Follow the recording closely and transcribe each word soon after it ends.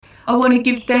I want to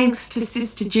give thanks to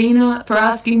Sister Gina for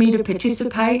asking me to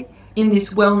participate in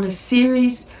this wellness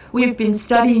series. We've been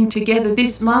studying together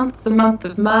this month, the month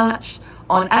of March,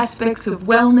 on aspects of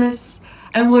wellness,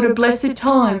 and what a blessed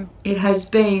time it has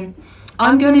been.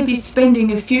 I'm going to be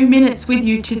spending a few minutes with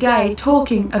you today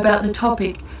talking about the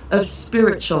topic of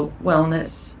spiritual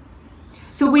wellness.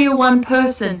 So we are one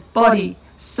person, body,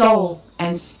 soul,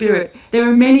 and spirit. There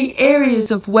are many areas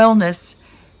of wellness: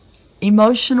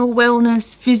 emotional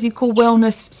wellness, physical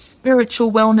wellness,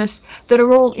 spiritual wellness, that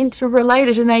are all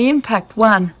interrelated and they impact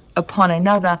one upon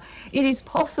another. It is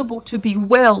possible to be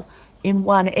well in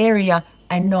one area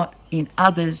and not in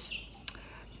others.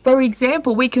 For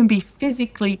example, we can be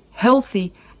physically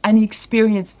healthy and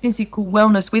experience physical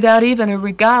wellness without even a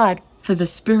regard for the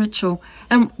spiritual.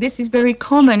 And this is very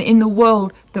common in the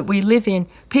world that we live in.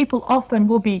 People often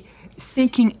will be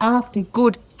seeking after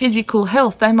good physical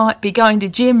health. They might be going to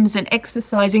gyms and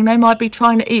exercising. They might be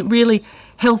trying to eat really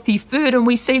healthy food. And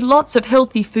we see lots of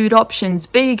healthy food options: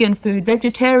 vegan food,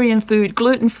 vegetarian food,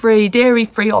 gluten-free,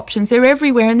 dairy-free options. They're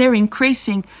everywhere and they're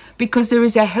increasing because there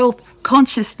is a health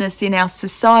consciousness in our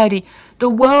society. The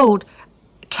world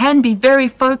can be very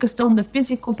focused on the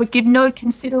physical but give no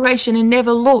consideration and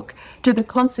never look to the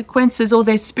consequences or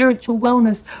their spiritual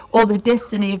wellness or the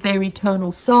destiny of their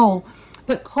eternal soul.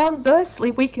 But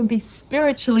conversely, we can be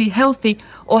spiritually healthy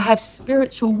or have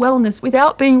spiritual wellness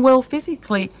without being well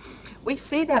physically. We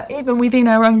see that even within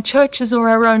our own churches or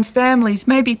our own families.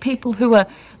 Maybe people who are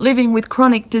living with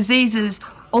chronic diseases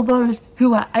or those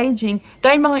who are aging,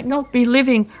 they might not be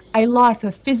living a life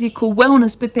of physical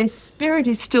wellness, but their spirit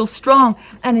is still strong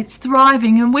and it's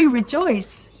thriving, and we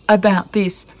rejoice about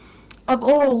this. Of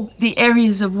all the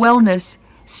areas of wellness,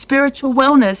 spiritual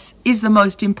wellness is the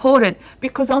most important,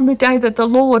 because on the day that the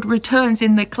Lord returns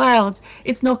in the clouds,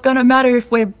 it's not going to matter if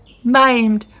we're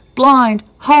maimed, blind,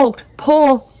 halt,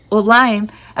 poor, or lame.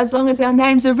 As long as our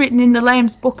names are written in the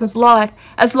Lamb's Book of Life,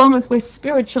 as long as we're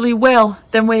spiritually well,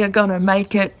 then we are going to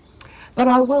make it. But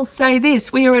I will say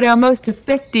this: we are at our most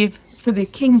effective for the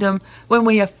kingdom when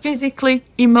we are physically,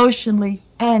 emotionally,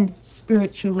 and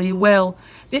spiritually well.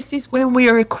 This is when we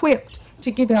are equipped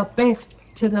to give our best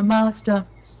to the Master.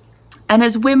 And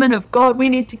as women of God, we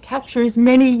need to capture as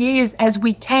many years as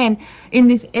we can in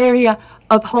this area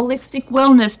of holistic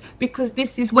wellness, because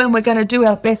this is when we're going to do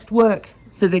our best work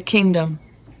for the kingdom.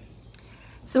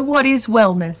 So what is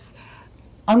wellness?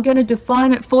 I'm going to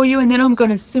define it for you and then I'm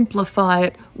going to simplify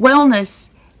it. Wellness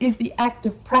is the act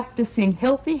of practicing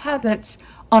healthy habits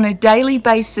on a daily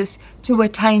basis to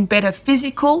attain better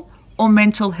physical or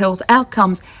mental health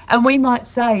outcomes. And we might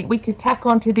say, we could tack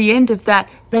on to the end of that,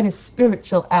 better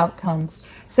spiritual outcomes.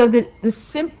 So the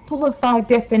simplified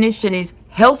definition is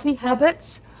healthy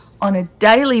habits on a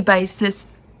daily basis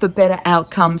for better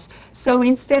outcomes. So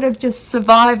instead of just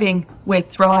surviving, we're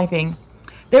thriving.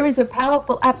 There is a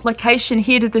powerful application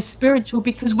here to the spiritual,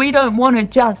 because we don't want to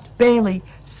just barely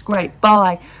scrape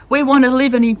by. We want to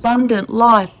live an abundant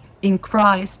life in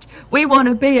Christ. We want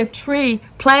to be a tree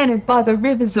planted by the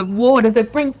rivers of water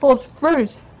that bring forth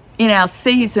fruit in our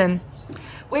season.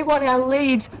 We want our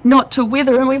leaves not to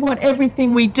wither, and we want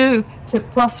everything we do to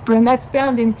prosper. And that's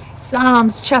found in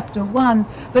Psalms chapter 1.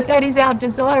 But that is our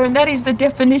desire, and that is the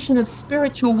definition of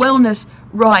spiritual wellness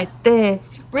right there.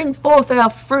 Bring forth our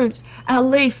fruit, our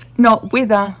leaf not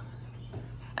wither,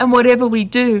 and whatever we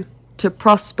do to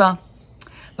prosper.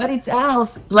 But it's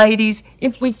ours, ladies,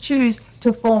 if we choose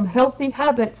to form healthy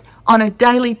habits on a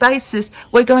daily basis.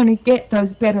 We're going to get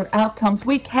those better outcomes.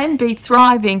 We can be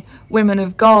thriving women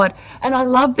of God. And I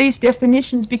love these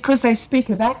definitions because they speak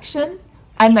of action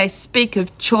and they speak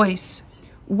of choice.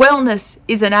 Wellness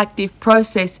is an active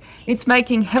process. It's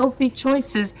making healthy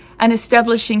choices and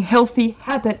establishing healthy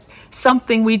habits,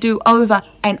 something we do over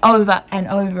and over and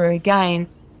over again.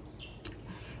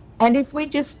 And if we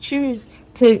just choose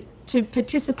to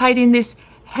participate in this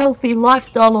healthy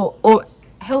lifestyle or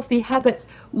healthy habits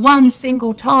one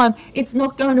single time, it's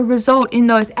not going to result in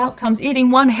those outcomes. Eating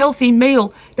one healthy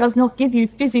meal does not give you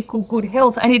physical good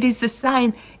health, and it is the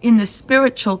same in the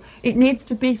spiritual. It needs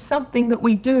to be something that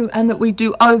we do and that we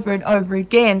do over and over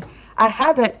again. A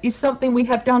habit is something we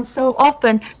have done so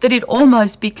often that it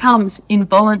almost becomes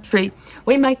involuntary.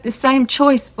 We make the same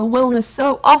choice for wellness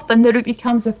so often that it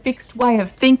becomes a fixed way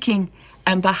of thinking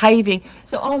and behaving.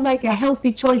 So I'll make a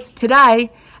healthy choice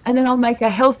today, and then I'll make a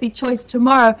healthy choice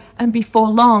tomorrow, and before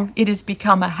long it has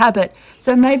become a habit.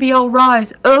 So maybe I'll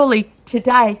rise early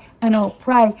today and I'll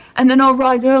pray, and then I'll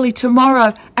rise early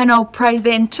tomorrow and I'll pray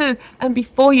then too, and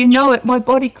before you know it, my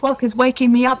body clock is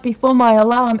waking me up before my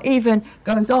alarm even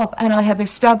goes off, and I have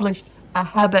established a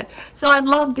habit. So I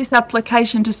love this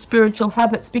application to spiritual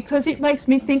habits because it makes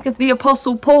me think of the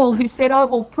Apostle Paul, who said, I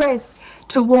will press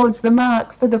towards the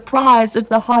mark for the prize of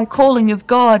the high calling of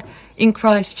God in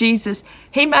Christ Jesus.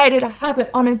 He made it a habit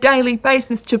on a daily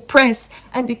basis to press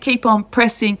and to keep on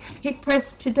pressing. He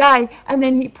pressed today and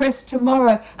then he pressed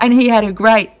tomorrow, and he had a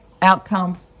great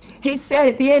outcome. He said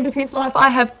at the end of his life, I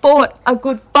have fought a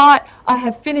good fight, I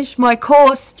have finished my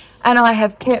course, and I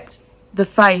have kept the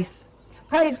faith.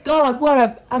 Praise God, what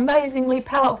an amazingly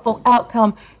powerful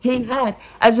outcome he had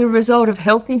as a result of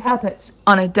healthy habits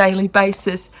on a daily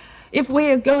basis. If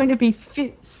we are going to be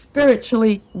fit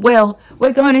spiritually well,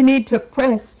 we're going to need to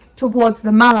press towards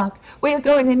the mark. We are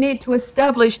going to need to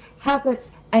establish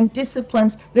habits and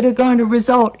disciplines that are going to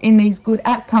result in these good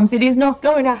outcomes. It is not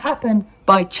going to happen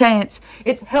by chance.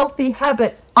 It's healthy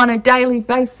habits on a daily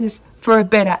basis for a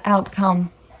better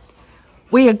outcome.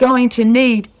 We are going to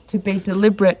need to be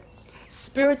deliberate.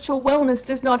 Spiritual wellness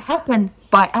does not happen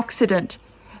by accident.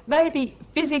 Maybe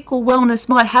physical wellness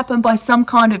might happen by some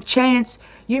kind of chance.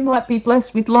 You might be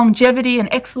blessed with longevity and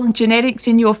excellent genetics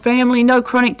in your family. No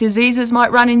chronic diseases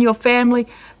might run in your family,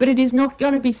 but it is not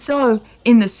going to be so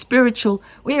in the spiritual.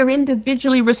 We are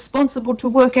individually responsible to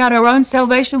work out our own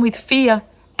salvation with fear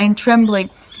and trembling.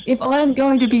 If I am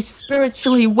going to be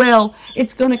spiritually well,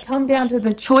 it's going to come down to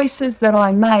the choices that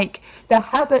I make, the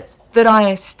habits that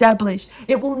I establish.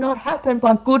 It will not happen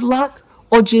by good luck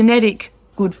or genetic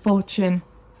good fortune.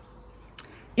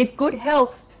 If good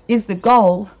health is the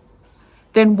goal,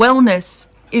 then wellness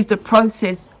is the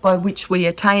process by which we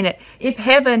attain it. If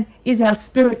heaven is our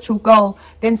spiritual goal,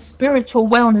 then spiritual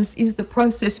wellness is the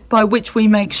process by which we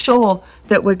make sure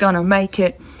that we're going to make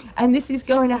it. And this is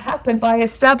going to happen by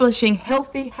establishing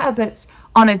healthy habits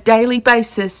on a daily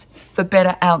basis for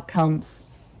better outcomes.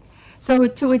 So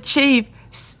to achieve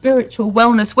spiritual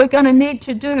wellness, we're going to need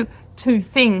to do two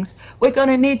things. We're going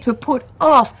to need to put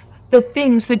off the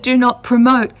things that do not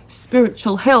promote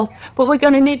spiritual health, but we're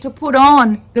going to need to put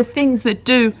on the things that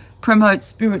do promote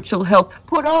spiritual health.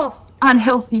 Put off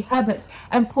unhealthy habits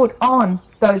and put on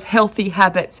those healthy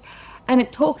habits. And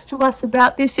it talks to us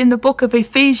about this in the book of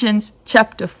Ephesians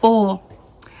chapter 4,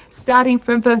 starting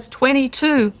from verse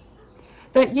 22,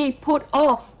 that ye put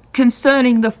off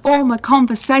concerning the former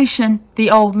conversation the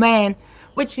old man,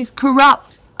 which is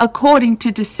corrupt according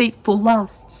to deceitful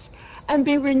lusts, and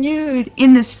be renewed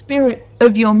in the spirit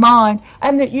of your mind,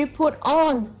 and that you put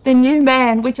on the new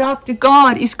man, which after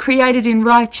God is created in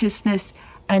righteousness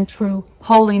and true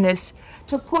holiness.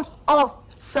 To put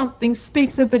off something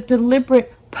speaks of a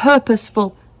deliberate,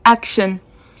 purposeful action.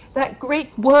 That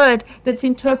Greek word that's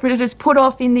interpreted as put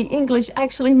off in the English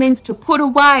actually means to put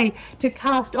away, to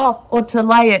cast off, or to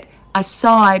lay it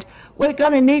aside. We're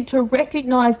going to need to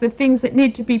recognize the things that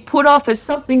need to be put off as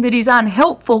something that is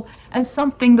unhelpful and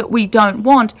something that we don't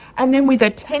want. And then with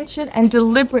attention and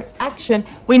deliberate action,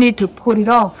 we need to put it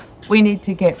off. We need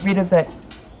to get rid of it.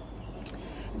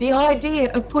 The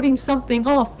idea of putting something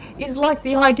off is like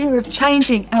the idea of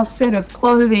changing our set of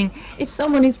clothing. If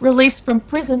someone is released from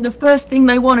prison, the first thing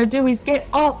they want to do is get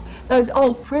off those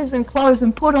old prison clothes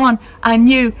and put on a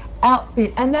new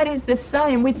outfit. And that is the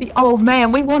same with the old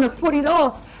man. We want to put it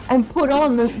off and put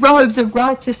on the robes of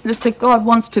righteousness that God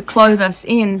wants to clothe us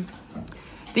in.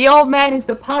 The old man is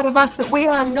the part of us that we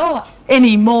are not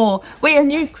anymore. We are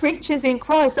new creatures in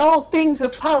Christ. All things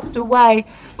have passed away.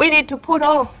 We need to put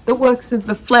off the works of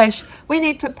the flesh. We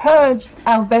need to purge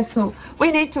our vessel.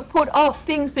 We need to put off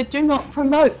things that do not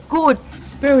promote good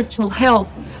spiritual health.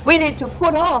 We need to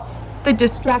put off the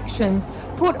distractions,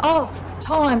 put off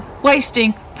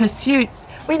time-wasting pursuits.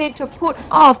 We need to put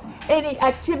off any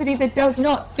activity that does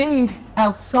not feed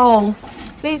our soul.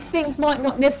 These things might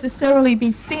not necessarily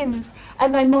be sins,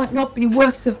 and they might not be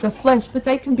works of the flesh, but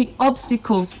they can be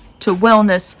obstacles to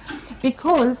wellness.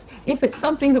 Because if it's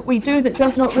something that we do that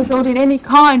does not result in any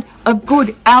kind of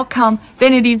good outcome,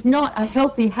 then it is not a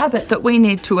healthy habit that we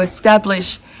need to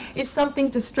establish. If something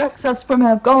distracts us from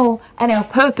our goal and our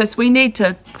purpose, we need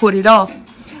to put it off.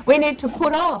 We need to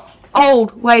put off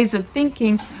old ways of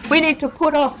thinking. We need to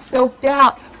put off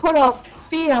self-doubt, put off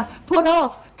fear, put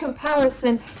off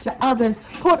comparison to others,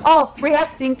 put off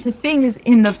reacting to things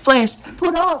in the flesh,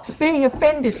 put off being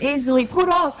offended easily, put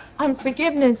off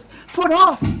unforgiveness, put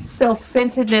off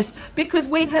self-centeredness, because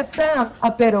we have found a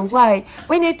better way.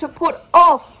 We need to put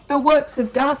off the works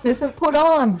of darkness and put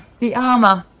on the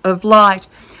armor of light.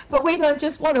 But we don't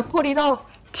just want to put it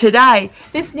off today.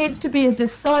 This needs to be a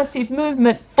decisive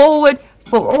movement forward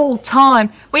for all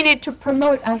time. We need to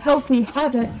promote a healthy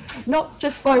habit, not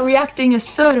just by reacting a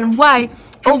certain way,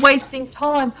 or wasting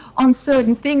time on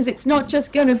certain things. It's not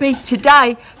just going to be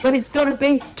today, but it's going to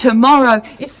be tomorrow.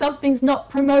 If something's not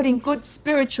promoting good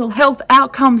spiritual health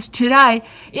outcomes today,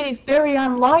 it is very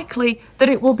unlikely that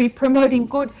it will be promoting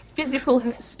good physical,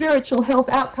 spiritual health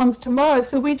outcomes tomorrow.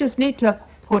 So we just need to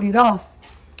put it off.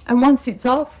 And once it's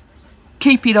off,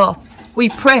 keep it off. We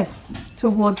press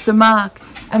towards the mark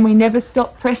and we never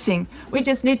stop pressing. We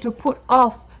just need to put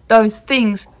off those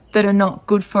things that are not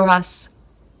good for us.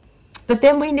 But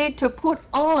then we need to put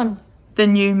on the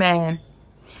new man.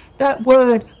 That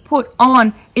word put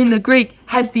on in the Greek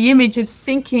has the image of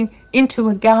sinking into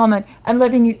a garment and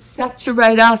letting it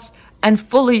saturate us and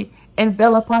fully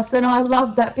envelop us. And I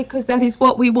love that, because that is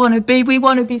what we want to be. We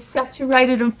want to be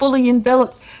saturated and fully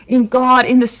enveloped in God,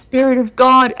 in the Spirit of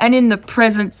God, and in the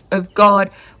presence of God.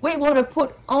 We want to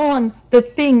put on the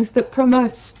things that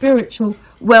promote spiritual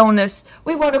wellness.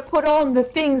 We want to put on the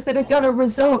things that are going to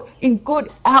result in good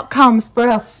outcomes for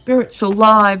our spiritual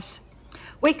lives.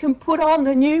 We can put on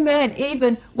the new man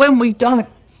even when we don't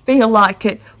feel like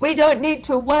it. We don't need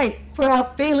to wait for our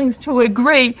feelings to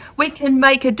agree. We can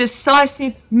make a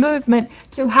decisive movement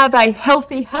to have a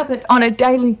healthy habit on a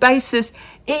daily basis,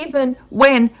 even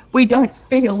when we don't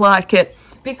feel like it,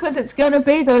 because it's going to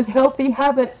be those healthy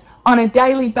habits on a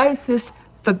daily basis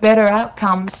for better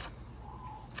outcomes.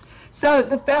 So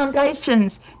the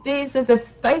foundations, these are the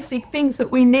basic things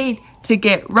that we need to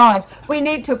get right. We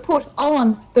need to put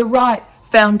on the right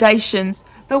foundations.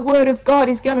 The Word of God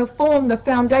is going to form the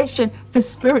foundation for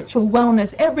spiritual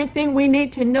wellness. Everything we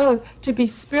need to know to be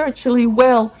spiritually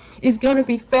well is going to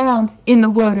be found in the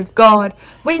Word of God.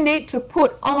 We need to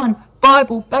put on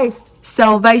Bible-based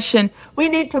salvation. We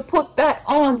need to put that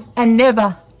on and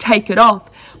never take it off.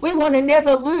 We want to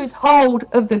never lose hold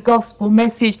of the gospel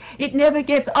message. It never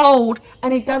gets old,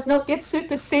 and it does not get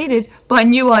superseded by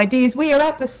new ideas. We are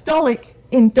apostolic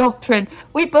in doctrine.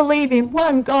 We believe in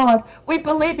one God. We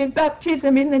believe in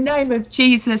baptism in the name of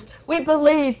Jesus. We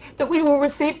believe that we will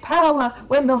receive power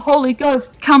when the Holy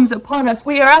Ghost comes upon us.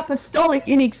 We are apostolic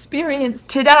in experience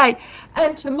today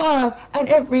and tomorrow and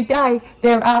every day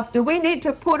thereafter. We need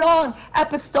to put on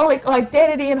apostolic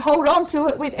identity and hold on to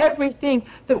it with everything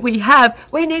that we have.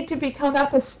 We need to become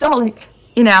apostolic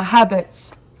in our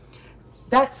habits.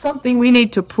 That's something we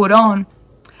need to put on.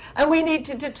 And we need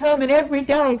to determine every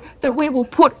day that we will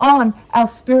put on our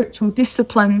spiritual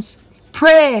disciplines.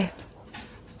 Prayer,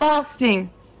 fasting,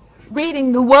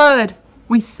 reading the Word.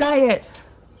 We say it,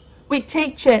 we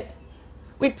teach it,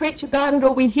 we preach about it,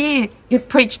 or we hear it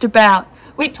preached about.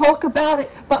 We talk about it,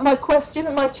 but my question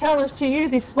and my challenge to you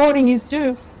this morning is,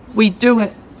 do we do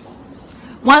it?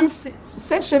 One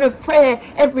session of prayer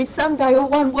every Sunday, or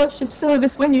one worship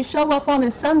service when you show up on a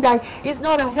Sunday, is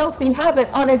not a healthy habit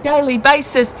on a daily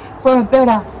basis for a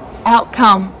better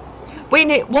outcome. We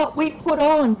need what we put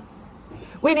on.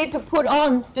 We need to put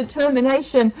on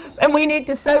determination, and we need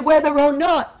to say whether or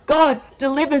not God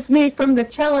delivers me from the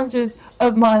challenges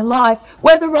of my life,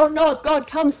 whether or not God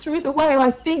comes through the way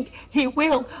I think He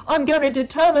will. I'm going to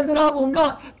determine that I will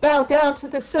not bow down to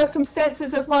the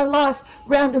circumstances of my life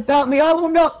round about me. I will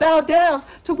not bow down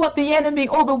to what the enemy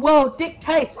or the world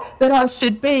dictates that I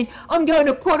should be. I'm going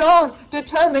to put on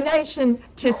determination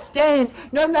to stand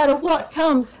no matter what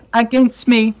comes against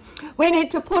me. We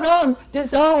need to put on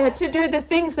desire to do the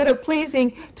things that are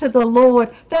pleasing to the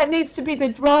Lord. That needs to be the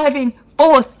driving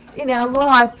force in our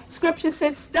life. Scripture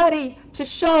says, study to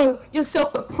show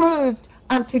yourself approved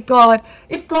unto God.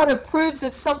 If God approves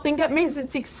of something, that means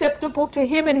it's acceptable to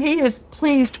Him and He is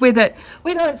pleased with it.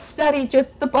 We don't study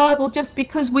just the Bible just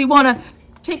because we want to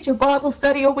teach a Bible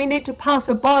study or we need to pass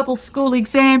a Bible school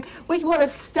exam. We want to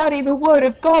study the Word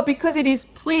of God because it is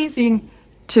pleasing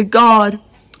to God.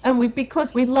 And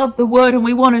because we love the Word and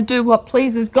we want to do what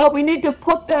pleases God, we need to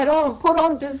put that on, put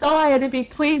on desire to be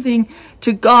pleasing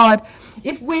to God.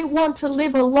 If we want to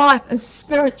live a life of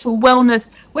spiritual wellness,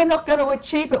 we're not going to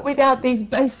achieve it without these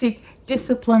basic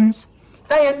disciplines.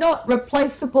 They are not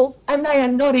replaceable and they are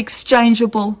not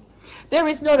exchangeable. There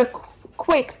is not a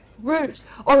quick route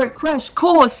or a crash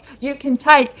course you can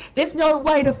take. There's no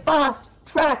way to fast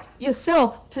track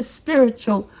yourself to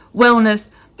spiritual wellness.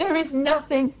 There is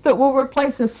nothing that will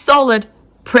replace a solid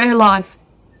prayer life.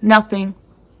 Nothing.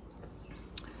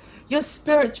 Your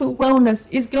spiritual wellness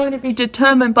is going to be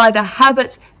determined by the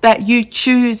habits that you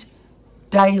choose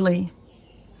daily.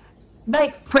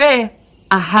 Make prayer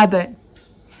a habit.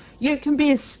 You can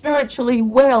be as spiritually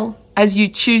well as you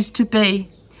choose to be.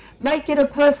 Make it a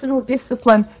personal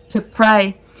discipline to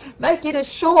pray. Make it a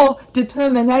sure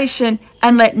determination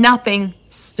and let nothing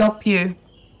stop you.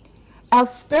 Our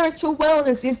spiritual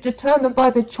wellness is determined by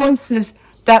the choices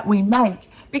that we make.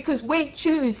 because we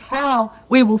choose how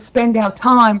we will spend our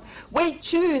time. We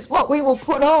choose what we will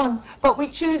put on, but we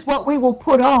choose what we will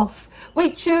put off.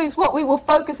 We choose what we will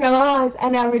focus our eyes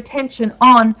and our attention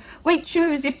on. We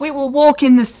choose if we will walk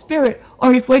in the Spirit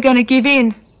or if we're going to give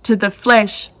in to the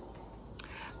flesh.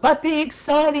 But the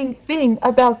exciting thing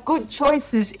about good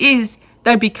choices is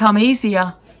they become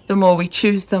easier the more we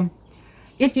choose them.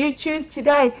 If you choose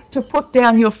today to put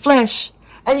down your flesh,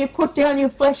 and you put down your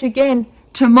flesh again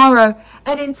tomorrow,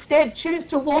 and instead choose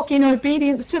to walk in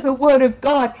obedience to the Word of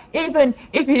God, even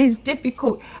if it is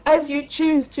difficult, as you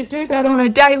choose to do that on a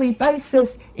daily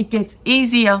basis, it gets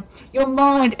easier. Your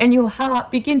mind and your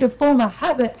heart begin to form a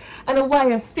habit and a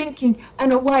way of thinking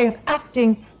and a way of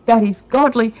acting that is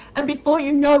godly. And before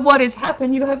you know what has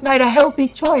happened, you have made a healthy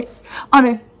choice on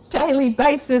a daily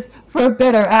basis for a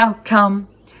better outcome.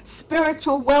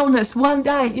 Spiritual wellness one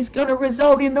day is going to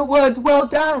result in the words, "Well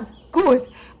done, good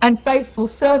and faithful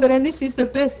servant," and this is the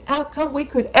best outcome we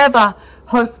could ever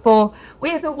hope for.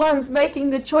 We're the ones making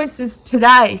the choices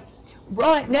today,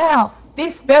 right now,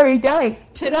 this very day.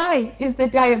 Today is the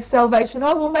day of salvation.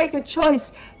 I will make a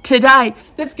choice today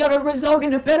that's going to result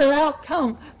in a better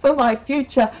outcome for my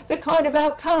future, the kind of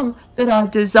outcome that I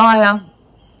desire.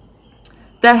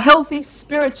 The healthy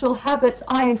spiritual habits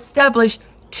I establish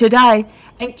today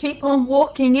and keep on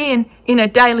walking in a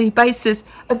daily basis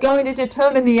are going to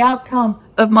determine the outcome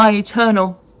of my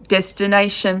eternal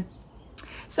destination.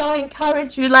 So I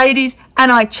encourage you, ladies,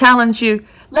 and I challenge you,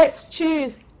 let's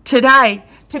choose today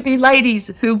to be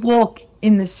ladies who walk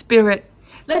in the Spirit.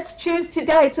 Let's choose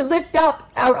today to lift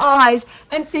up our eyes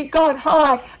and see God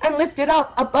high and lift it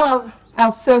up above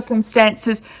our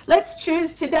circumstances. Let's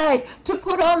choose today to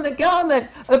put on the garment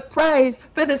of praise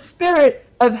for the spirit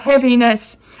of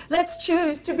heaviness. Let's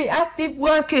choose to be active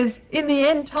workers in the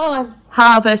end time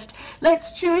harvest.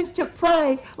 Let's choose to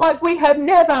pray like we have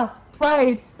never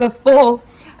prayed before.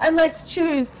 And let's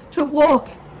choose to walk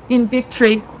in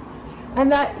victory. And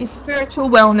that is spiritual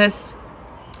wellness.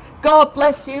 God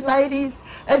bless you, ladies,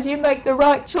 as you make the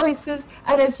right choices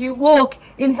and as you walk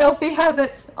in healthy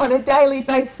habits on a daily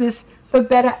basis for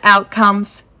better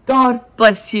outcomes. God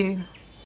bless you.